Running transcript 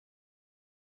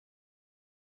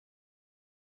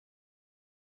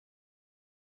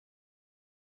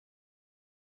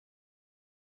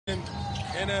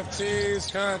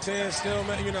NFTs, content,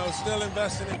 still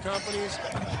investing in companies.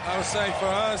 I would say for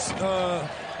us,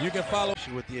 you can follow.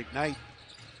 With the Ignite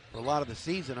for a lot of the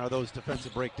season are those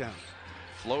defensive breakdowns.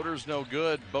 Floater's no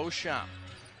good. Beauchamp.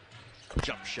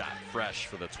 Jump shot fresh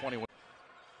for the 21.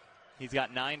 He's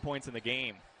got 9 points in the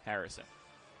game, Harrison.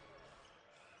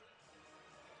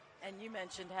 And you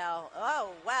mentioned how, oh,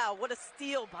 wow, what a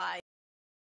steal by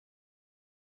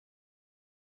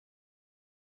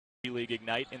League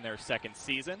Ignite in their second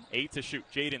season. 8 to shoot.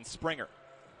 Jaden Springer.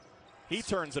 He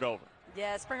turns it over.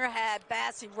 Yeah, Springer had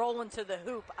Bassey rolling to the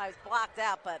hoop. I was blocked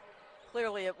out, but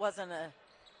clearly it wasn't a.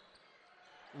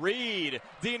 Reed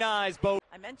denies Bo.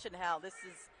 I mentioned how he's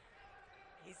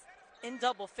in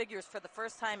double figures for the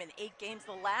first time in 8 games.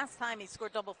 The last time he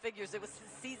scored double figures, it was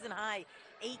his season high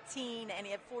 18, and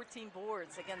he had 14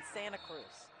 boards against Santa Cruz.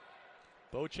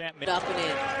 Beauchamp up and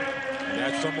in.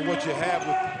 That's some of what you have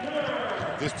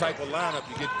with this type of lineup.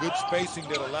 You get good spacing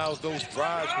that allows those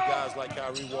drives for guys like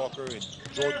Kyrie Walker and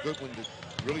Jordan Goodwin to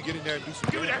really get in there and do some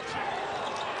damage.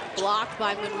 Blocked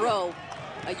by Monroe.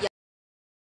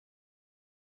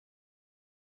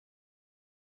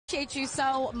 Appreciate you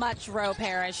so much, Roe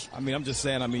Parrish. I'm just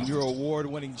saying, you're an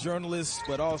award-winning journalist,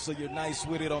 but also you're nice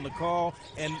with it on the call.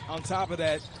 And on top of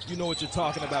that, you know what you're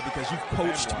talking about because you've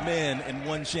coached men and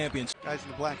won championships. Guys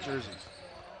in the black jerseys.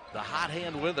 The hot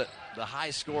hand with it. The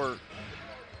high scorer,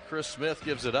 Chris Smith,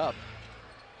 gives it up.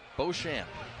 Beauchamp.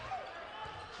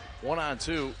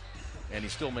 1-on-2, and he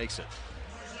still makes it.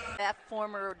 That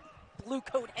former Blue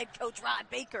Coat head coach Rod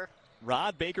Baker.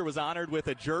 Rod Baker was honored with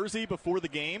a jersey before the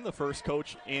game, the first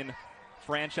coach in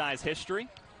franchise history.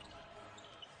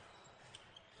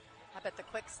 How about the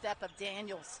quick step of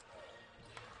Daniels?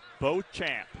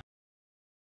 Beauchamp.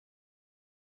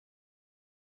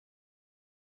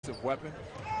 Weapon.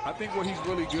 I think where he's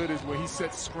really good is where he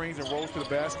sets screens and rolls to the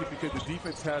basket because the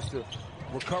defense has to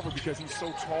recover because he's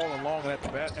so tall and long at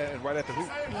the and right at the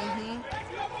hoop.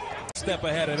 Step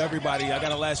ahead of everybody. I got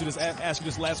to ask you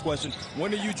this last question.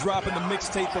 When are you dropping the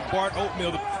mixtape for Bart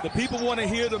Oatmeal? The people want to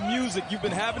hear the music. You've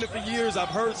been having it for years. I've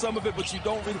heard some of it, but you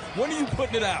don't really. When are you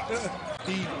putting it out?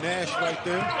 Steve Nash right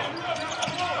there.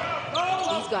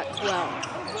 He's got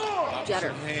 12.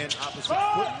 Jetter. Hand, opposite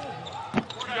foot.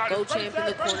 Beauchamp in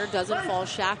the corner, doesn't fall.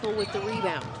 Shackle with the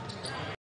rebound.